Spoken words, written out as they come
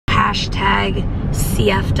hashtag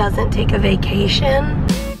CF doesn't take a vacation.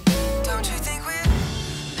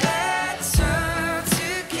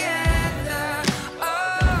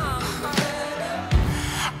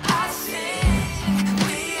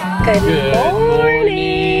 Good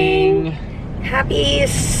morning. Happy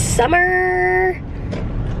summer.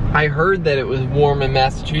 I heard that it was warm in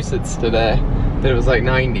Massachusetts today. That it was like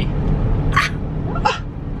 90.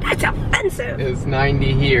 That's offensive. It's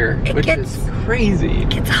 90 here, which is crazy. It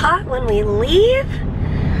gets hot when we leave.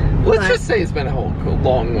 Let's just say it's been a whole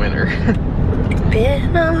long winter. It's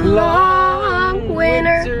been a long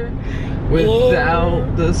winter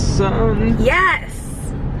without the sun. Yes.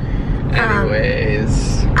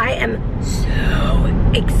 Anyways. I am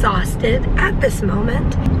so exhausted at this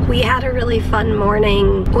moment. We had a really fun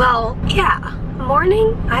morning. Well, yeah,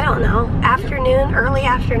 morning? I don't know. Afternoon, early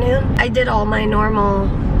afternoon. I did all my normal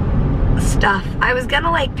stuff. I was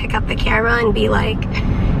gonna like pick up the camera and be like,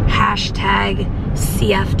 hashtag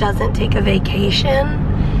CF doesn't take a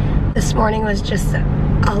vacation. This morning was just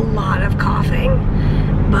a lot of coughing,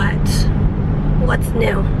 but what's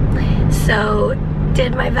new? So,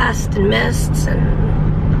 did my vest and mists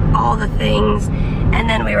and all the things, and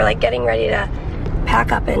then we were like getting ready to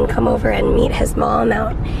pack up and come over and meet his mom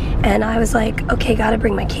out, and I was like, okay, gotta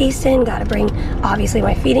bring my case in, gotta bring obviously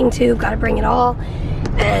my feeding tube, gotta bring it all.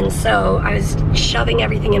 And so I was shoving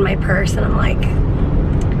everything in my purse, and I'm like,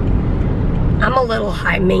 I'm a little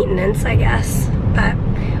high maintenance, I guess, but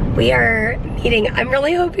we are meeting. I'm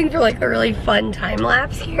really hoping for like a really fun time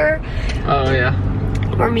lapse here. Oh yeah.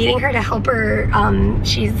 We're meeting her to help her,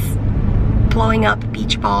 she's blowing up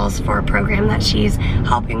beach balls for a program that she's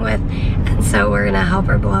helping with, and so we're gonna help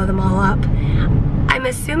her blow them all up. I'm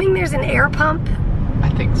assuming there's an air pump. I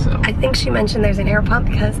think so. I think she mentioned there's an air pump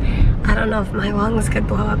because I don't know if my lungs could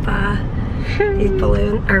blow up these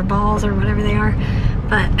balloon or balls or whatever they are.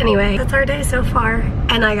 But anyway, that's our day so far,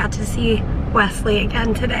 and I got to see Wesley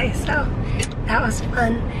again today, so that was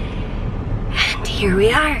fun. And here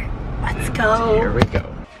we are. Let's go. Here we go.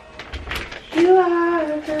 You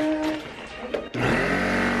are good.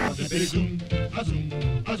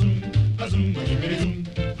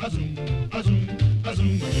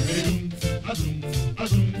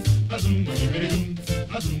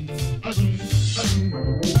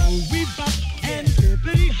 We bop and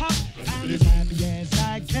hippity hop, I'm as happy as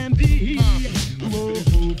I can be. Whoa,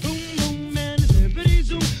 boom, boom, and hippity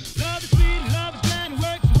zoom. Love is sweet, love is grand,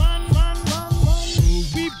 works one.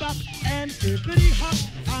 We bop and hippity hop,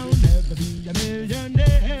 I'll never be a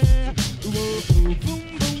millionaire. Whoa, boom, boom,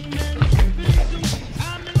 and hippity zoom.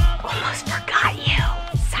 I'm in love. Almost forgot you.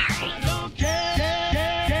 Sorry.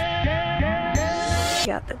 You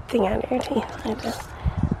got the thing out of your teeth.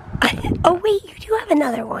 Oh wait, you do have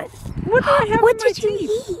another one. What did I have What in my did you teeth?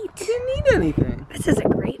 eat? I didn't eat anything. This is a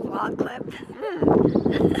great vlog clip.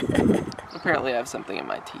 Apparently I have something in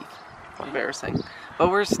my teeth. Embarrassing.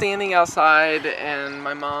 But we're standing outside and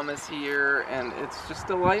my mom is here and it's just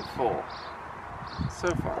delightful. So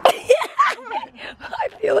far. I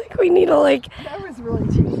feel like we need to like... That was really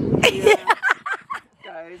cheesy. Yeah.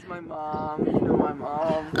 Guys, my mom, you know my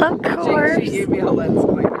mom. Of course. She gave me a lens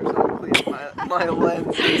cleaner so I cleaned my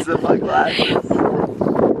lenses and my glasses.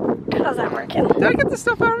 How's that working? Did I get the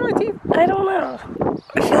stuff out of my teeth? I don't know.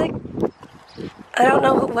 I feel like... I don't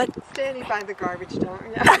know what... Standing by the garbage dump.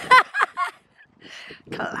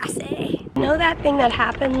 Classy. You know that thing that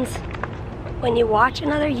happens when you watch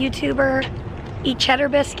another YouTuber eat cheddar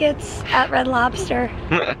biscuits at Red Lobster?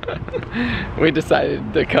 We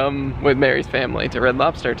decided to come with Mary's family to Red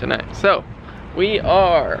Lobster tonight. So, we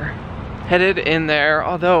are headed in there,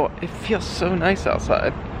 although it feels so nice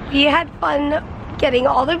outside. We had fun getting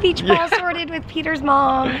all the beach balls sorted with Peter's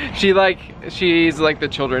mom. She's like the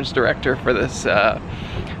children's director for this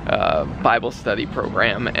Bible study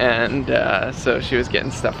program, and so she was getting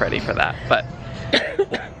stuff ready for that. But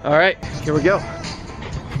all right, here we go.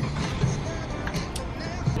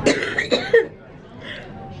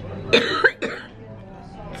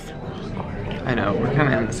 I know, we're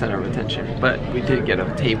kind of in the center of attention, but we did get a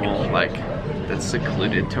table like that's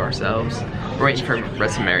secluded to ourselves. We're waiting for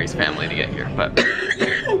Russ and Mary's family to get here, but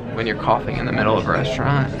when you're coughing in the middle of a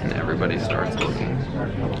restaurant and everybody starts looking,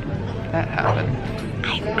 that happened.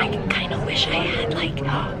 I kind of wish I had like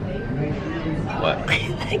What?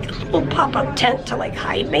 like a little pop-up tent to like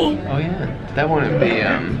hide me. Oh yeah, that wouldn't be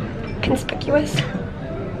Conspicuous?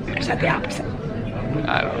 Or is that the opposite?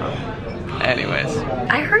 I don't know. Anyways.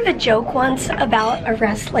 I heard a joke once about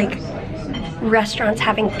restaurants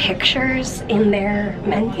having pictures in their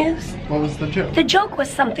menus. What was the joke? The joke was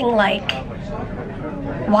something like,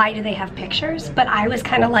 why do they have pictures? But I was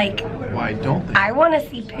kind of like, why don't they? I want to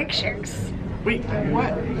see pictures. Wait,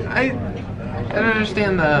 what? I don't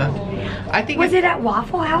understand the... I think Was it at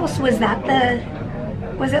Waffle House? Was that the...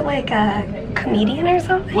 Was it like a comedian or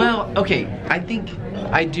something? Well, okay, I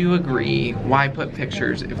do agree. Why put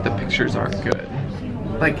pictures if the pictures aren't good?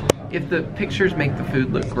 Like, if the pictures make the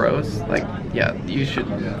food look gross, like, yeah, you should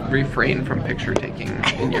refrain from picture taking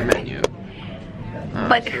in your menu.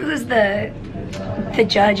 But who's the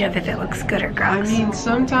judge of if it looks good or gross? I mean,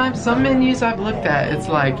 sometimes, some menus I've looked at, it's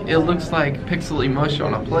like, it looks like pixely mush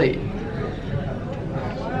on a plate.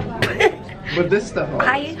 But this stuff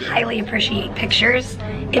I highly appreciate pictures.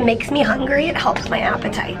 It makes me hungry, it helps my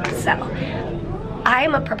appetite. So,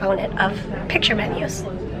 I'm a proponent of picture menus.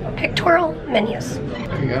 Pictorial menus.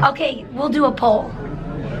 There you go. Okay, we'll do a poll.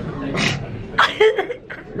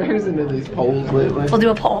 Mary's into these polls lately. We'll do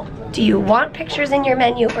a poll. Do you want pictures in your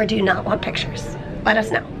menu or do you not want pictures? Let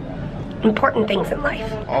us know. Important things in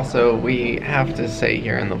life. Also, we have to say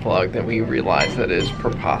here in the vlog that we realize that it is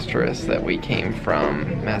preposterous that we came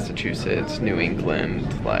from Massachusetts, New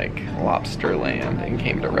England, like lobster land, and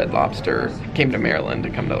came to Maryland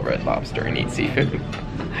to come to Red Lobster and eat seafood.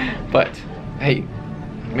 But, hey,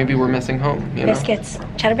 maybe we're missing home, you know? Biscuits,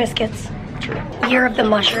 cheddar biscuits. True. Year of the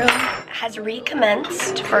Mushroom has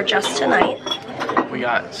recommenced for just tonight. We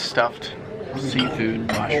got stuffed seafood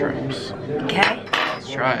mushrooms. Okay.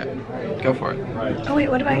 Let's try it. Go for it. Oh wait,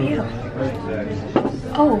 what about you?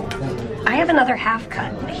 Oh, I have another half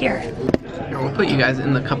cut here. Here, we'll put you guys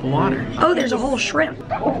in the cup of water. Oh, there's a whole shrimp.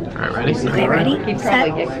 All right, ready? Okay, ready, set,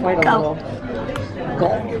 go.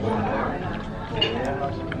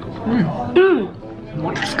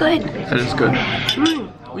 It's good. That is good.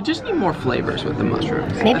 We just need more flavors with the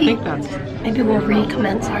mushrooms. I think that's Maybe we'll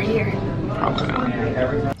recommence our year. probably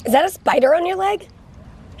not. Is that a spider on your leg?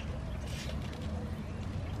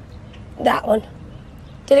 That one.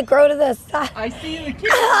 Did it grow to the side? I see the kid.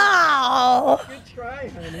 Oh! Good try,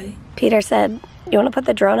 honey. Peter said, you want to put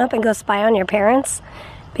the drone up and go spy on your parents?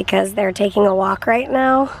 Because they're taking a walk right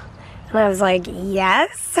now. And I was like,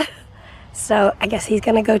 yes. So I guess he's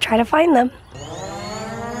gonna go try to find them.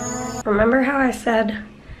 Remember how I said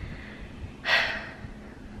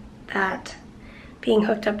that being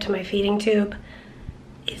hooked up to my feeding tube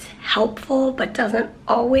is helpful but doesn't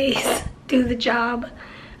always do the job?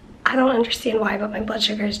 I don't understand why, but my blood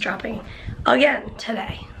sugar is dropping again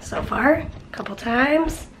today. So far, a couple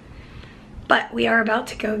times. But we are about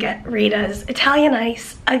to go get Rita's Italian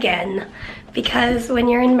ice again, because when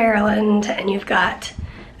you're in Maryland and you've got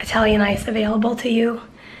Italian ice available to you,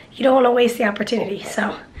 you don't want to waste the opportunity.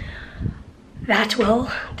 So that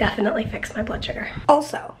will definitely fix my blood sugar.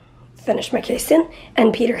 Also, finished my casing,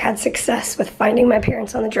 and Peter had success with finding my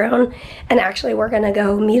parents on the drone, and actually we're gonna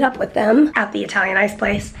go meet up with them at the Italian ice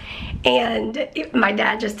place. And my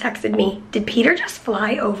dad just texted me, did Peter just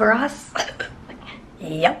fly over us?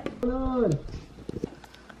 Yep.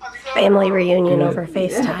 Family reunion over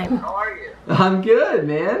FaceTime. How are you? I'm good,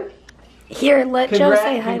 man. Here, let Joe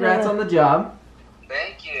say hi to Congrats on the job.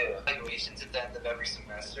 Thank you. Graduation's at the end of every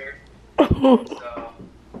semester. So,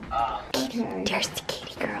 There's the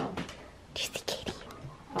Katie girl. There's the Katie.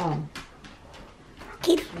 Oh,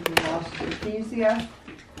 Katie. can you see us?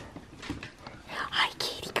 Hi,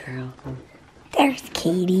 Katie girl. There's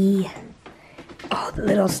Katie. Oh, the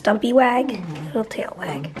little stumpy wag. Little tail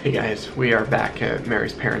wag. Hey guys, we are back at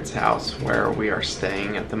Mary's parents' house where we are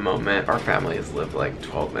staying at the moment. Our families live like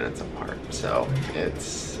 12 minutes apart, so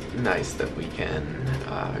it's nice that we can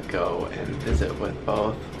go and visit with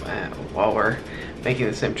both while we're making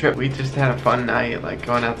the same trip. We just had a fun night, like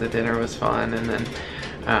going out to dinner was fun, and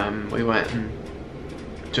then we went and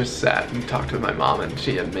just sat and talked with my mom, and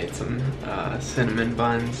she had made some cinnamon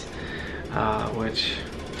buns, which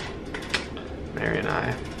Mary and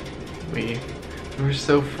I, we were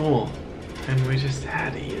so full, and we just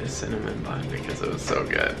had to eat a cinnamon bun because it was so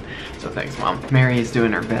good. So thanks, Mom. Mary is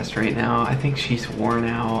doing her best right now. I think she's worn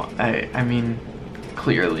out. I mean,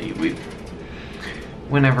 clearly,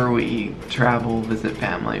 whenever we travel, visit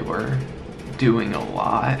family, we're doing a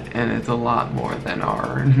lot, and it's a lot more than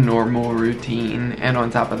our normal routine. And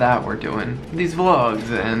on top of that, we're doing these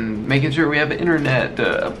vlogs and making sure we have internet to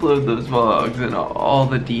upload those vlogs and all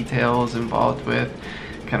the details involved with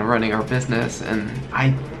kind of running our business. And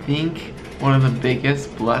I think one of the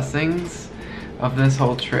biggest blessings of this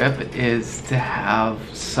whole trip is to have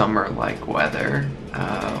summer-like weather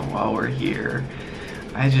while we're here.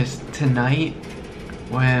 Tonight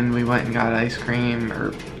when we went and got ice cream,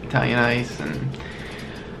 or Italian ice, and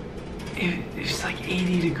it was like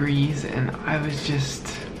 80 degrees, and I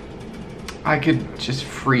could just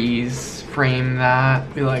freeze frame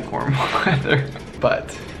that. We like warm weather,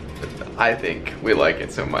 but I think we like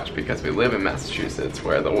it so much because we live in Massachusetts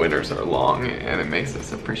where the winters are long and it makes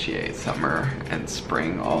us appreciate summer and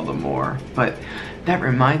spring all the more. But that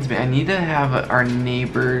reminds me, I need to have our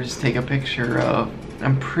neighbors take a picture of,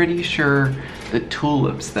 I'm pretty sure the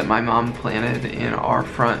tulips that my mom planted in our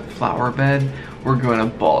front flower bed we're going to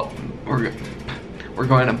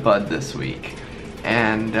bud this week.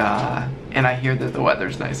 And I hear that the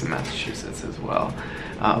weather's nice in Massachusetts as well.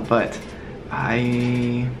 But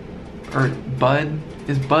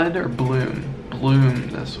is bud or bloom? Bloom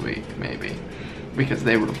this week, maybe. Because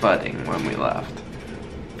they were budding when we left.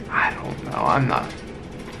 I don't know,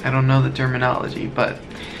 I don't know the terminology, but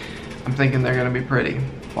I'm thinking they're gonna be pretty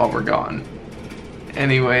while we're gone.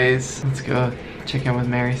 Anyways, let's go check in with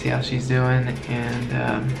Mary, see how she's doing, and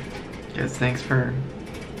guys, thanks for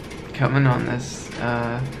coming on this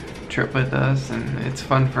trip with us, and it's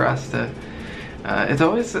fun for us to, it's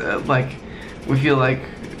always like, we feel like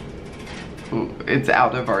it's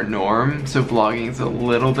out of our norm, so vlogging is a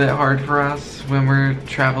little bit hard for us when we're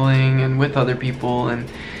traveling and with other people, and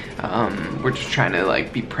we're just trying to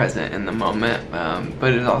like be present in the moment,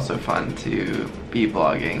 but it's also fun to be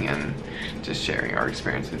vlogging and just sharing our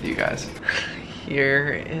experience with you guys.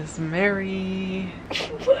 Here is Mary.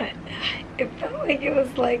 What? It felt like it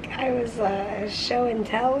was like I was show and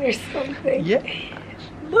tell or something. Yeah.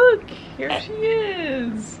 Look, here she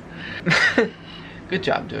is. Good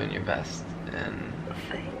job doing your best and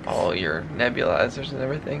all your nebulizers and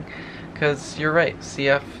everything. Because you're right,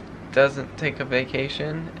 CF doesn't take a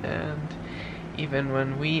vacation, and even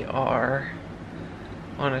when we are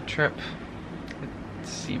on a trip,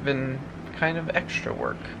 it's even kind of extra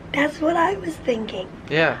work. That's what I was thinking.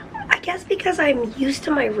 Yeah. I guess because I'm used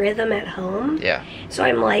to my rhythm at home. Yeah. So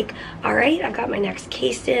I'm like, all right, I've got my next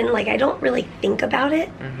case in. Like, I don't really think about it.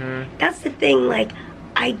 Mm-hmm. That's the thing. Like,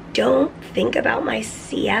 I don't think about my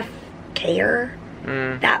CF care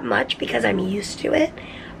that much because I'm used to it.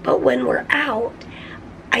 But when we're out,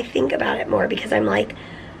 I think about it more because I'm like...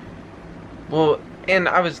 Well, and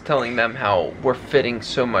I was telling them how we're fitting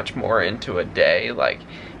so much more into a day, like,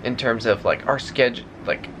 in terms of, like, our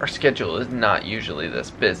schedule is not usually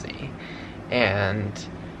this busy. And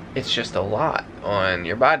it's just a lot on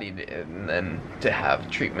your body, and then to have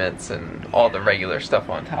treatments and all the regular stuff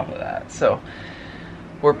on top of that. So,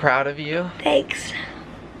 we're proud of you. Thanks.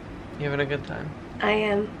 You having a good time? I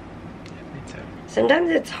am. Yeah, me too.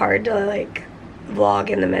 Sometimes it's hard to, like, vlog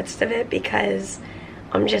in the midst of it because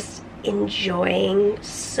I'm just enjoying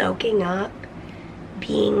soaking up,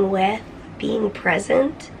 being with, being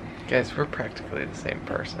present. Guys, we're practically the same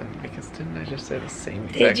person, because didn't I just say the same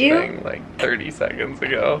Did exact you? thing like 30 seconds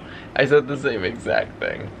ago? I said the same exact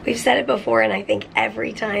thing. We've said it before, and I think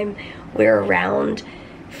every time we're around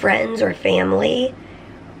friends or family,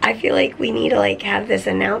 I feel like we need to like have this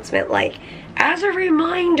announcement, like, as a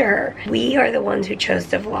reminder, we are the ones who chose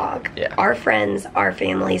to vlog. Yeah. Our friends, our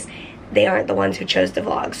families, they aren't the ones who chose to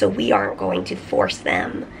vlog, so we aren't going to force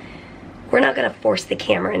them. We're not going to force the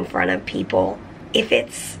camera in front of people if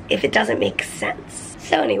it doesn't make sense.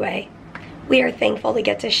 So anyway, we are thankful to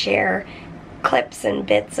get to share clips and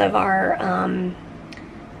bits of our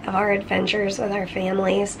adventures with our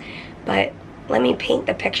families. But let me paint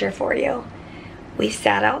the picture for you. We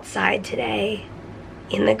sat outside today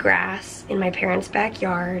in the grass in my parents'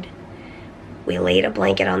 backyard. We laid a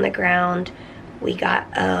blanket on the ground. We got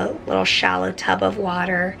a little shallow tub of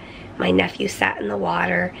water. My nephew sat in the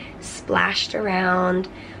water, splashed around,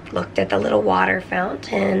 looked at the little water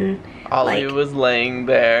fountain. Ollie was laying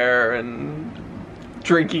there and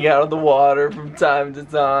drinking out of the water from time to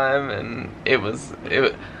time, and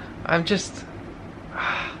I'm just,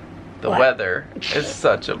 the What? weather is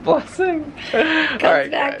such a blessing. Comes All right,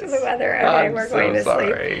 back guys. to the weather. Okay, I'm we're so going to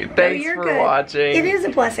sorry. sleep. Thanks you're for good. watching. It is a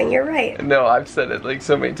blessing, you're right. No, I've said it like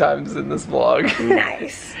so many times in this vlog.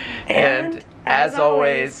 Nice. And as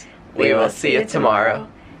always, we will see you tomorrow.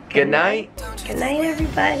 Good night. Good night,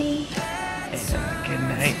 everybody. And good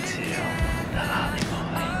night to the Holly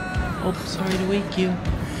Boy. Oh, sorry to wake you.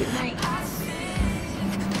 Good night.